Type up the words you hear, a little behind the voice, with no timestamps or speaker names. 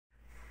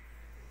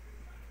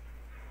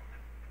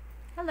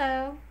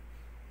Hello.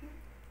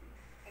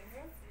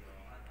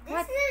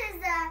 This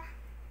is a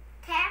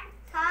tank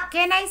top.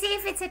 Can I see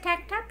if it's a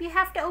tank top? You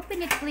have to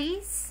open it,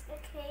 please.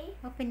 Okay.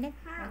 Open it.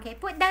 How? Okay,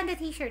 put down the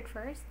t-shirt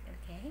first.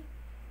 Okay.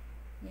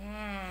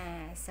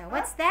 Yeah. So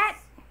what's that?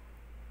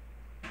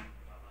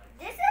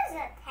 This is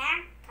a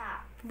tank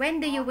top. When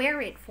do you wear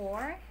it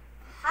for?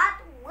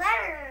 Hot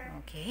weather.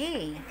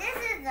 Okay. This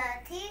is a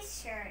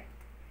t-shirt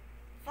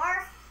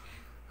for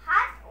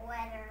hot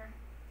weather.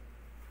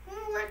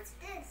 What's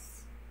this?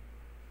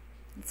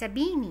 It's a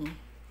beanie.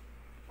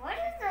 What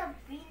is a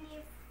beanie?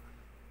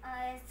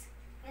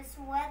 This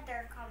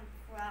weather come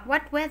from?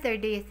 What weather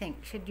do you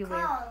think should you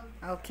wear? Cold.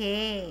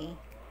 Okay.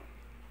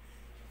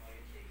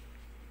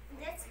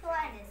 This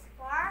one is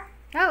for.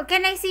 Oh,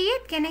 can I see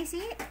it? Can I see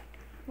it?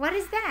 What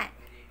is that?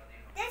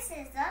 This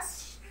is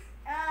this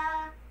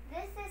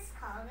is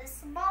called a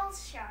small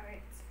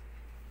shirt.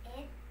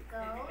 It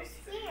goes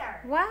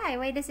here. Why?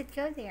 Why does it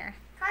go there?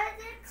 Cause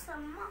it's a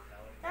morning.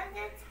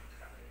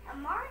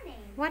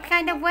 What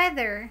kind of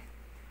weather?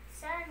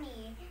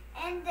 Sunny,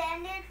 and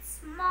then it's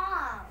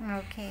small.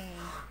 Okay.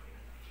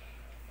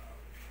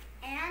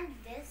 And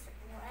this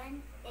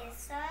one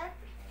is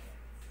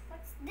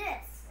what's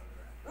this?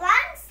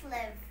 Long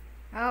sleeve.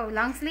 Oh,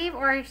 long sleeve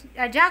or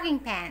jogging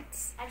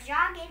pants? A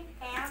jogging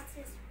pants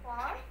is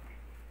for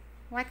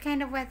What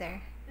kind of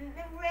weather? the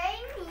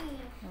rainy,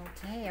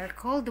 Okay, or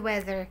cold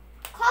weather.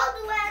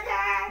 cold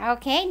weather.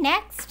 Okay,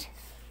 next.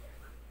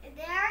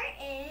 There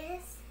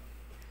is.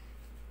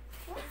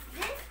 What's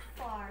this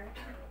for?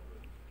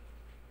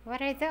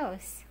 What are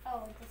those?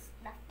 Oh, this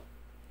stuff.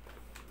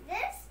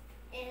 This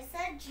is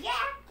a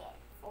jacket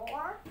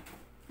for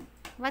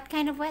What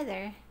kind of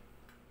weather?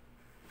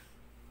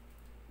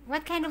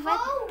 What kind of weather?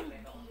 cold.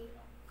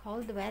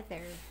 Cold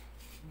weather.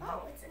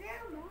 Oh, it's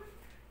there more.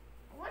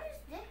 What is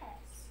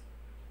this?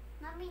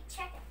 Let me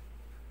check it.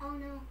 Oh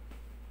no.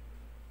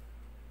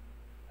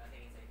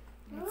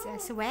 It's a Ooh.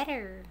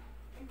 sweater.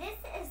 This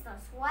is the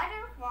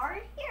sweater for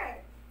here.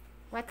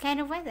 What kind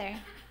of weather?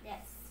 This.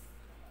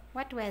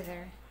 What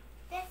weather?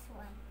 This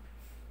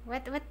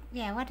one.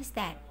 Yeah, what is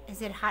that?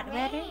 Is it hot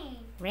weather? Rain.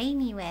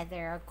 Rainy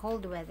weather or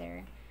cold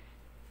weather?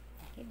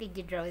 Okay, did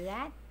you draw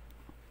that?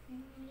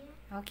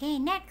 Yeah. Okay,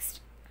 next.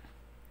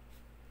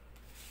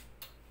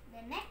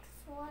 The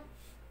next one.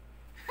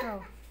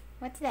 Oh,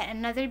 what's that?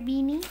 Another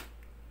beanie?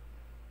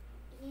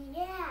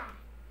 Yeah.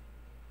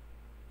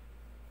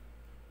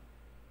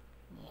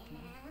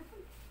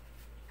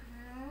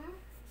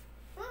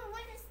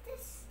 What is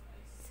this?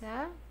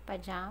 So,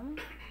 pajama.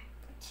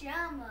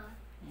 Pajama.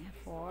 Yeah,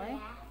 for Yeah.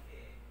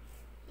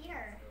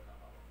 Here.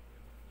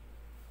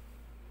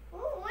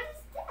 Oh, what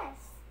is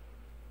this?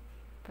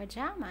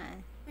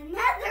 pajamas.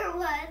 Another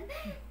one.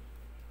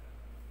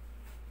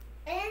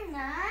 And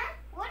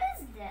what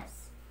is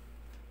this?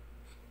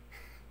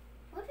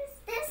 What is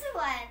this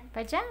one?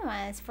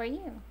 Pajamas for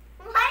you.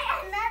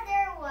 Why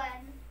another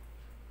one?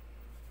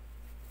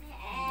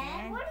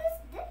 And- And what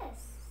is this?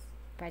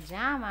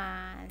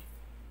 Pajamas.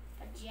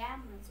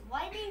 Pajamas.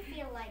 Why do you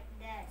feel like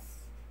this?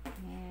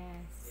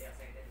 Yes.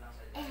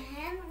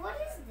 And what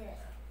is this?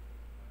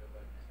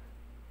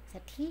 It's a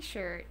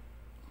t-shirt.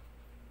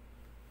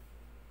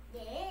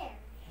 Yeah.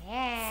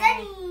 Yeah.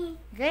 Sunny.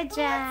 Good What's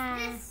job.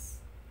 this?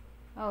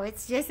 Oh,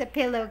 it's just a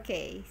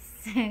pillowcase.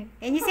 And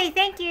you say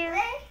thank you.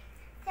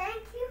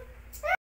 Thank you.